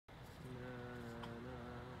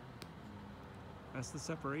That's the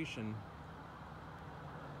separation.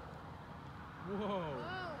 Whoa.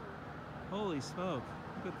 Whoa. Holy smoke.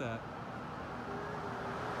 Look at that.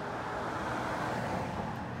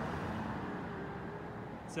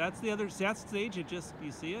 So that's the other, so that stage, it just,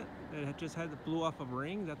 you see it? It just blew off a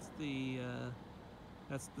ring. That's the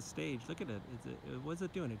stage. Look at it. What's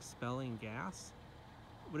it doing? Expelling gas?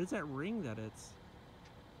 What is that ring that it's?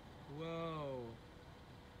 Whoa.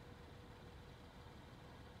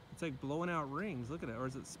 It's like blowing out rings. Look at it. Or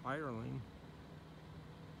is it spiraling?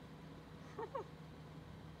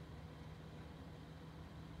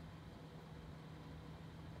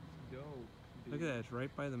 Dope, dude. Look at that. It's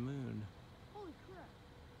right by the moon. Holy crap.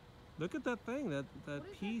 Look at that thing. That What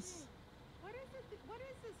is piece. that thing? What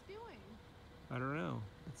is this doing? I don't know.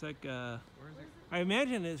 It's like Where is it? I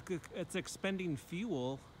imagine it's expending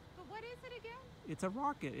fuel. But what is it again? It's a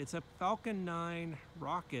rocket. It's a Falcon 9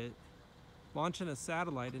 rocket launching a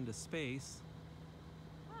satellite into space.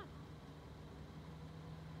 Huh.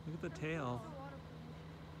 Look at the tail. There's a lot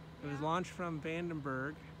of- It was Yeah. launched from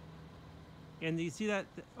Vandenberg. And you see that,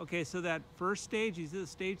 okay, so that first stage, you see the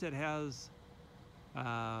stage that has,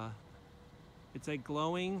 it's like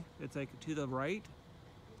glowing, it's like to the right.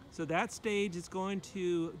 So that stage is going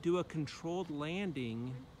to do a controlled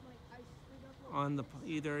landing Like, I slid up like on the,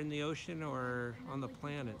 either in the ocean or on the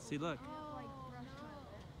planet. See, look. Oh, like brushed my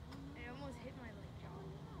leg. It almost hit my leg, John.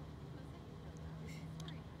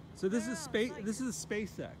 So this is Yeah, space, like- this is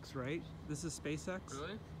SpaceX, right? This is SpaceX?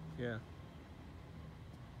 Really? Yeah.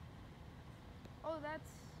 Oh,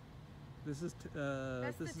 that's This is,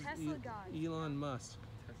 the this is Tesla guy. Elon Musk.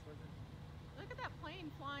 Tesla? Look at that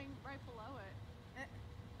plane flying right below it.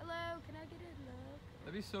 hello. Can I get a look?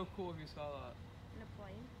 That'd be so cool if you saw that. In a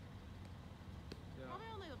plane. Yeah. Probably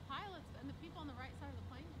only the pilots and the people on the right side of the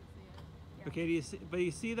plane can see it. Yeah. Okay, do you see, but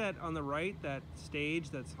you see that on the right, that stage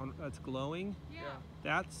that's glowing? Yeah. Yeah.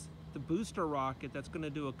 That's the booster rocket that's going to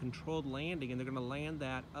do a controlled landing, and they're going to land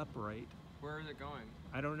that upright. Where is it going?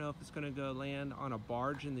 I don't know if it's going to go land on a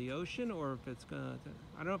barge in the ocean or if it's going to,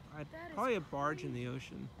 I don't know, That is probably a barge in the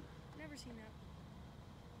ocean. Never seen that.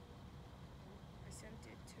 I sent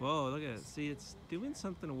it to. Whoa, look at it. See, it's doing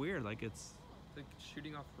something weird, like it's, It's like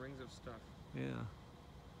shooting off rings of stuff. yeah.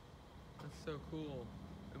 That's so cool.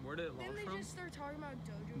 And where did it Then launch they from? just start talking about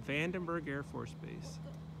Dojo. Vandenberg Air Force Base.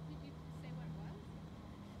 Did you say what it was?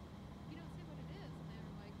 You don't say what it is, and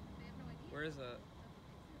they're like, they have no idea. Where is that?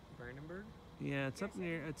 Brandenburg? Yeah, it's up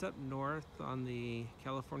near, it's up north on the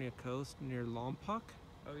California coast near Lompoc.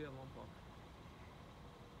 Oh yeah, Lompoc.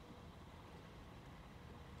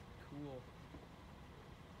 Cool.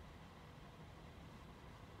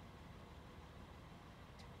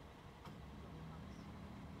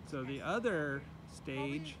 So the other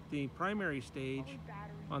stage, the primary stage Probably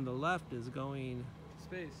battery. on the left is going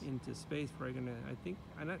Space. into space. We're gonna, I think,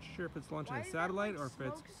 I'm not sure if it's launching Why a is satellite that, or like, if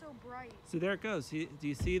it's, smoke so bright? see there it goes. Do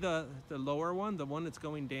you see the lower one, the one that's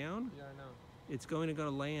going down? Yeah, I know. It's going to go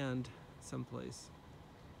land someplace.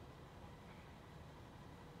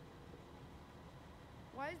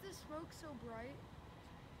 Why is the smoke so bright?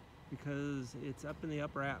 Because it's up in the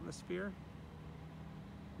upper atmosphere.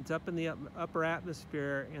 It's up in the upper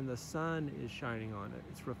atmosphere and the sun is shining on it.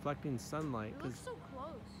 It's reflecting sunlight. It 'Cause looks so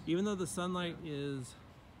close. even though the sunlight is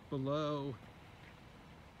below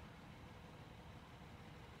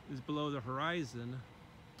the horizon.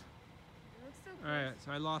 It looks so close. All right,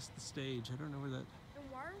 so I lost the stage. I don't know where that. Then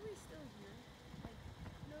why are we still here? Like,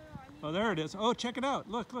 no, I mean. Oh, there it is. Oh, check it out.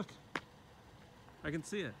 Look, look. I can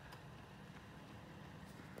see it.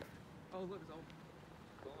 Oh look, it's all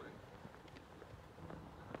glowing.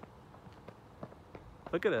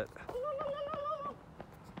 Look at it.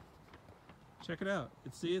 Check it out.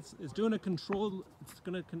 It's doing a controlled. It's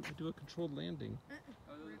gonna do a controlled landing.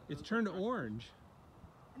 Oh, It's turned orange.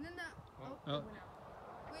 And then that. Oh, Oh. it went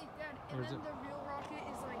out. Wait, Dad. Or And is then it- the real rocket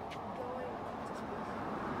is like going into space.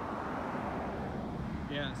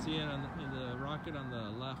 Yeah, see it on the rocket on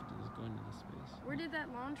the left is going to the space. Where did that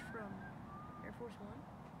launch from? Air Force One?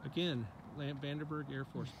 Again, Vandenberg Air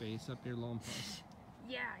Force Base up near Lompoc.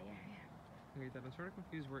 Yeah. Wait, I'm sort of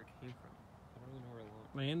confused where it came from. I don't really know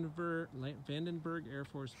where it launched. Vandenberg Air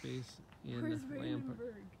Force Base in Where's Lompoc.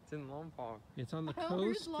 Vandenberg? It's in Lompoc. It's on the Where's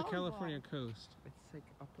coast, the Lompoc? California coast. It's like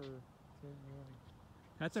upper.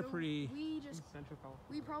 That's a So pretty. We just. Central California.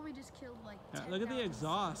 We probably just killed like. Look at the 10,000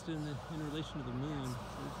 exhaust in relation to the moon.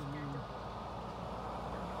 There's the moon.